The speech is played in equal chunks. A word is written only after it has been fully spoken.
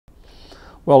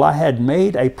Well, I had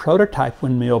made a prototype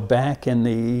windmill back in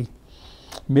the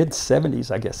mid-70s,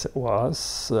 I guess it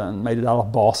was, and made it out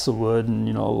of balsa wood and,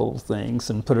 you know, little things,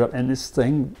 and put it up, and this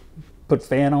thing, put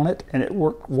fan on it, and it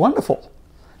worked wonderful.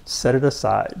 Set it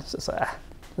aside. Says,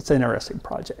 that's an interesting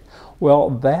project. Well,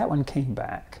 that one came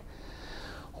back.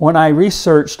 When I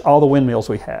researched all the windmills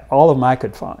we had, all of them I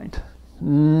could find,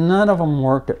 none of them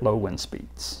worked at low wind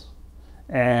speeds.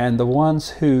 And the ones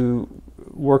who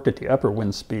worked at the upper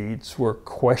wind speeds were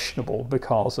questionable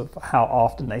because of how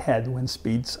often they had wind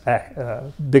speeds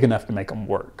big enough to make them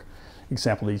work.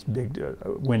 Example, these big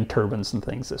wind turbines and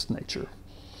things of this nature.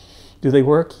 Do they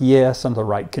work? Yes, under the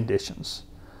right conditions.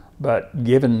 But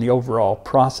given the overall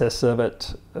process of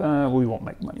it, we won't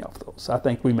make money off those. I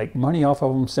think we make money off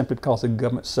of them simply because the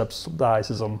government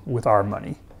subsidizes them with our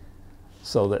money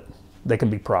so that they can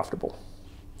be profitable.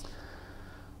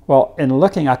 Well, in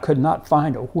looking, I could not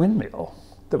find a windmill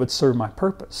that would serve my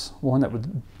purpose, one that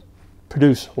would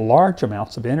produce large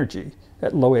amounts of energy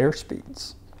at low air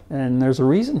speeds. And there's a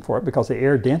reason for it, because the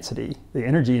air density, the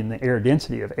energy and the air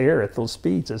density of air at those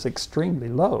speeds is extremely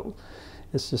low.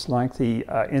 It's just like the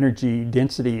energy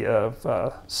density of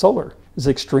solar is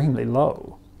extremely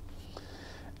low.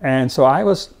 And so I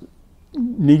was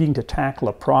needing to tackle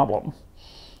a problem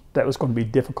that was going to be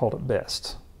difficult at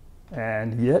best.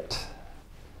 And yet,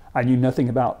 I knew nothing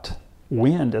about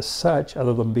wind as such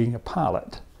other than being a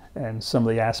pilot and some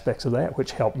of the aspects of that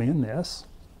which helped me in this.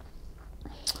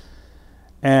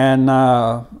 And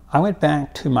I went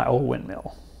back to my old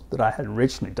windmill that I had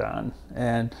originally done,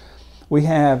 and we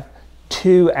have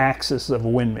two axes of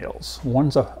windmills.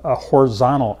 One's a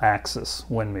horizontal axis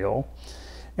windmill,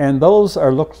 and those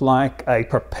look like a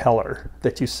propeller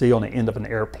that you see on the end of an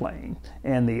airplane,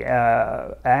 and the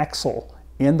axle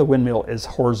in the windmill is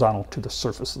horizontal to the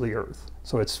surface of the earth,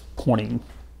 so it's pointing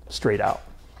straight out.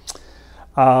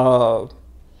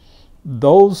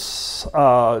 Those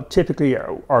typically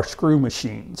are screw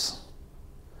machines.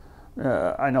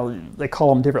 I know they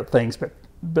call them different things,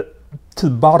 but to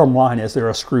the bottom line is they're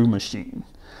a screw machine.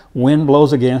 Wind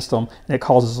blows against them and it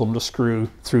causes them to screw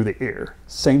through the air.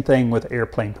 Same thing with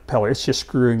airplane propeller. It's just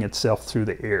screwing itself through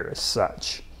the air as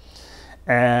such.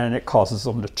 And it causes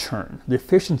them to turn. The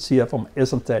efficiency of them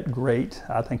isn't that great.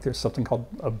 I think there's something called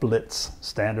a Blitz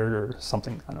standard or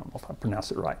something, I don't know if I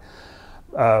pronounced it right,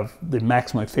 of the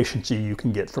maximum efficiency you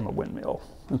can get from a windmill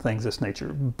and things of this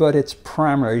nature. But it's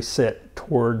primarily set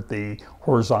toward the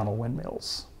horizontal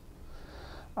windmills.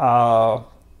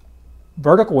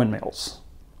 Vertical windmills,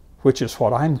 which is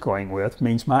what I'm going with,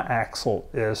 means my axle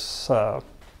is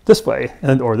this way,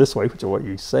 or this way, which is what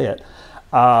you say it.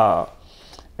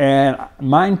 And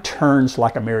mine turns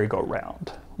like a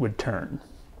merry-go-round would turn.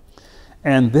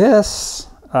 And this,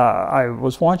 I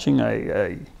was watching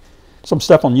some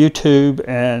stuff on YouTube,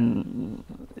 and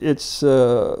it's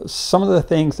some of the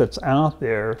things that's out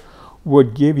there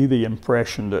would give you the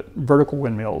impression that vertical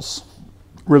windmills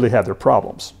really have their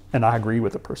problems. And I agree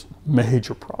with the person,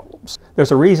 major problems.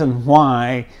 There's a reason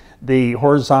why the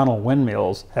horizontal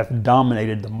windmills have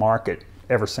dominated the market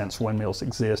ever since windmills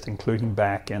exist, including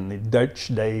back in the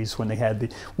Dutch days when they had the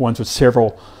ones with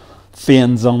several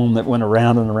fins on them that went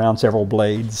around and around, several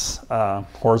blades.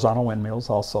 Horizontal windmills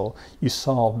also. You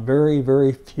saw very,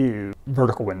 very few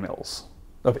vertical windmills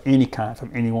of any kind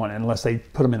from anyone unless they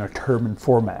put them in a turbine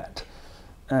format.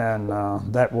 And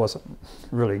that wasn't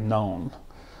really known.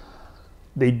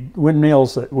 The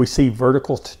windmills that we see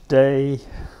vertical today,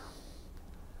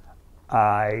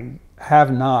 I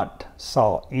have not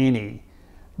saw any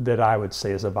that I would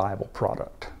say is a viable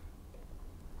product.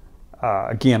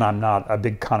 Again, I'm not a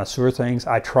big connoisseur of things.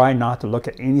 I try not to look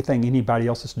at anything anybody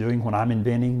else is doing when I'm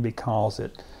inventing, because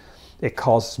it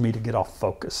causes me to get off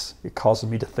focus. It causes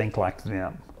me to think like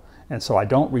them. And so I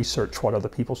don't research what other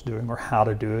people's doing or how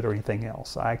to do it or anything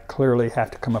else. I clearly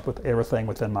have to come up with everything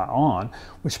within my own,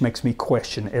 which makes me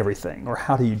question everything. Or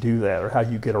how do you do that? Or how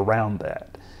do you get around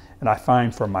that? And I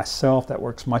find for myself that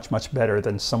works much, much better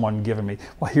than someone giving me,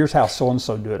 well, here's how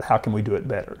so-and-so do it. How can we do it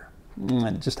better?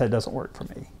 And it just that doesn't work for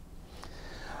me.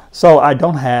 So I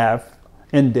don't have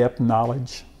in-depth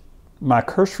knowledge. My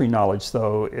cursory knowledge,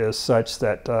 though, is such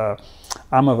that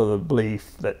I'm of the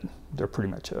belief that they're pretty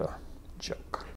much a joke.